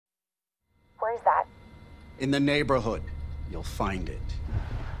Where is that? In the neighborhood. You'll find it.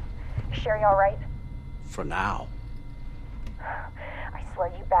 Sherry all right? For now. I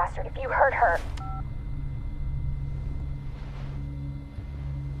swear, you bastard, if you hurt her...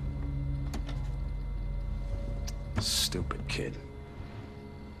 Stupid kid.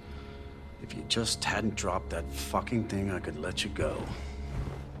 If you just hadn't dropped that fucking thing, I could let you go.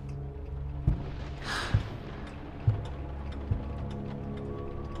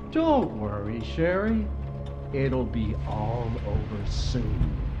 Don't worry, Sherry. It'll be all over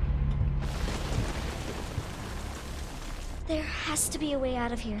soon. There has to be a way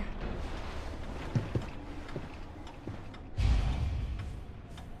out of here.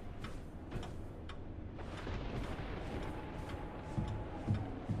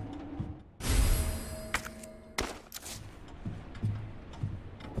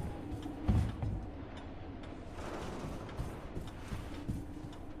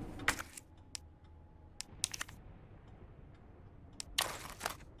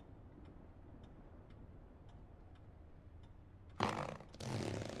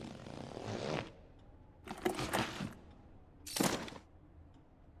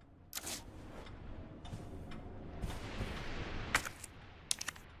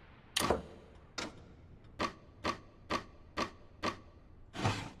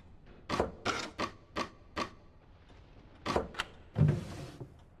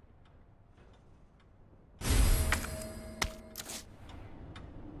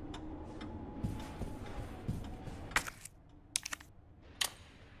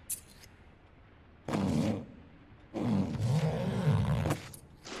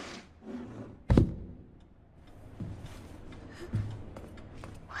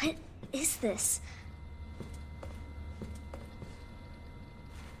 What is this?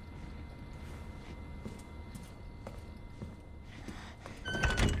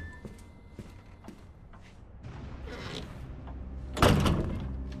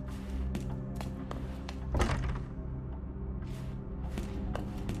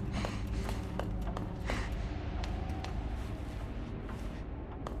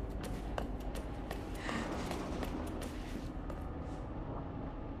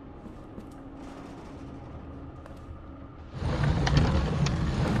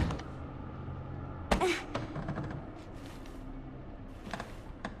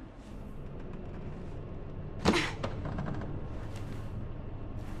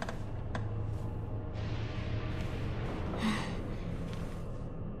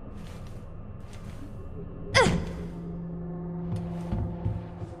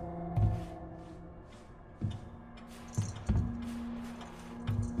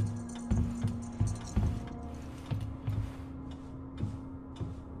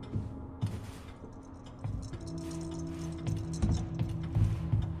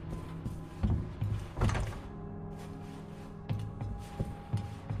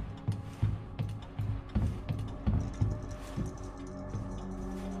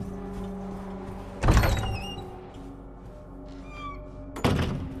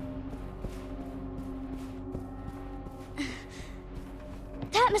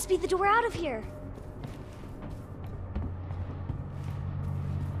 That must be the door out of here.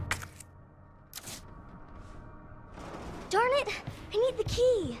 Darn it! I need the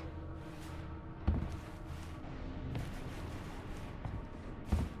key.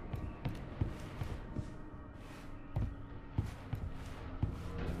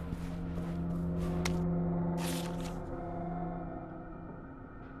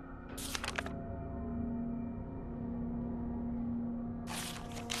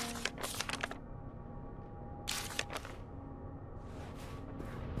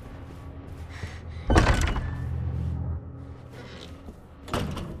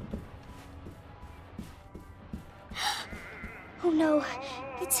 Oh no,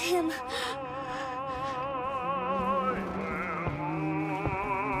 it's him.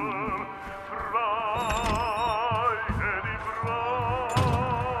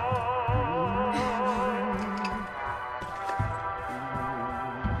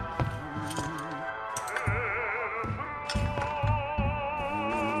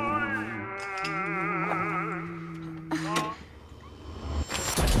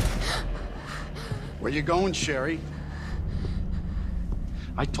 Where you going, Sherry?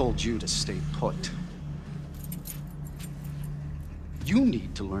 I told you to stay put. You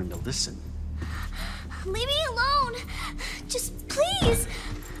need to learn to listen. Leave me alone! Just please!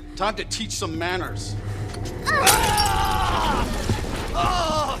 Time to teach some manners. You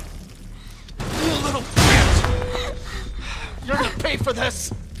little bitch! You're gonna pay for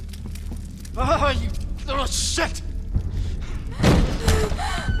this! You little shit!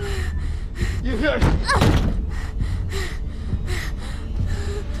 You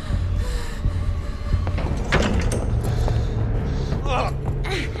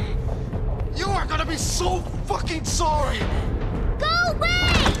are gonna be so fucking sorry! Go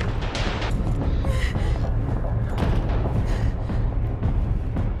away!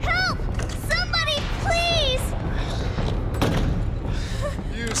 Help! Somebody, please!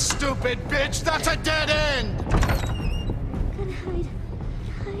 You stupid bitch! That's a dead end! Gotta hide.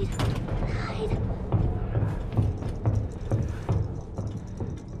 Hide.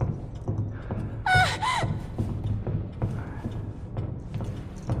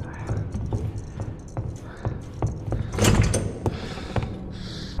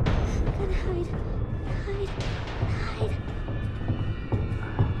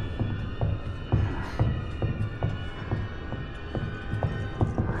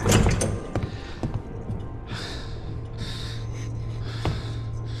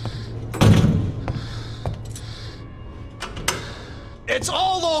 It's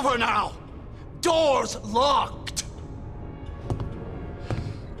all over now! Doors locked!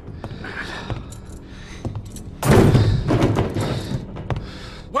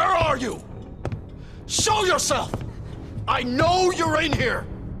 Where are you? Show yourself! I know you're in here!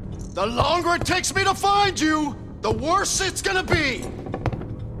 The longer it takes me to find you, the worse it's gonna be!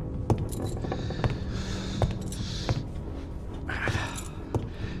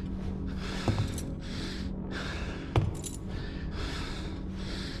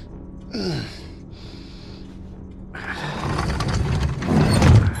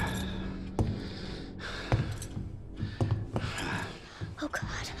 Oh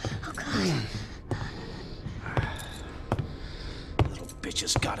God. Little bitch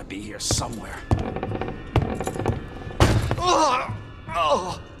has gotta be here somewhere.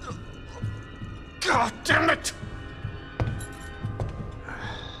 God damn it!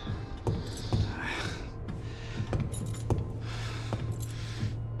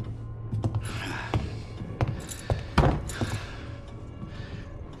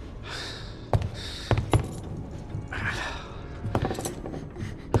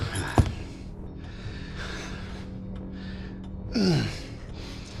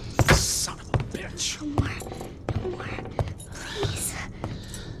 Son of a bitch. No more. Please.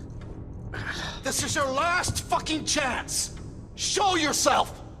 This is your last fucking chance! Show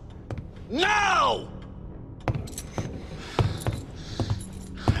yourself! Now!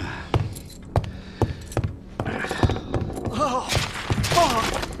 Oh, fuck!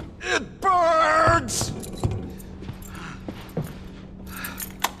 It burns!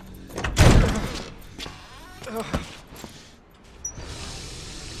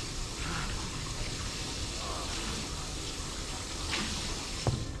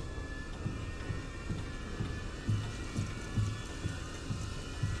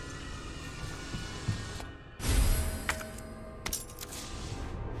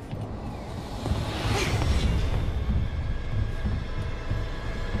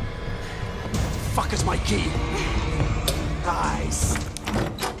 Fuck is my key? Nice.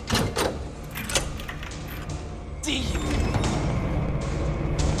 D.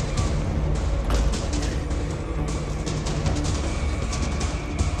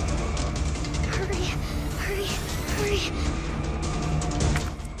 Hurry.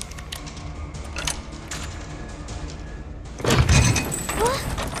 What?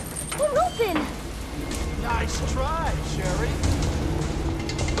 Won't open. Nice try, Sherry.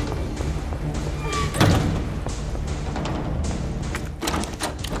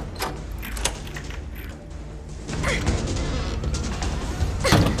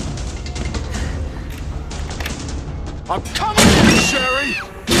 I'm coming for you, Sherry!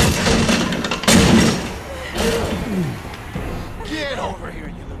 Get over here,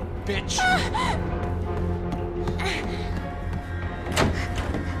 you little bitch!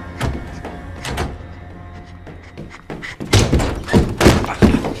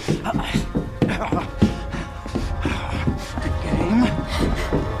 The game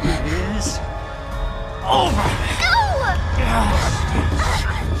is over! No!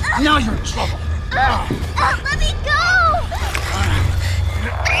 Now you're in trouble! Let me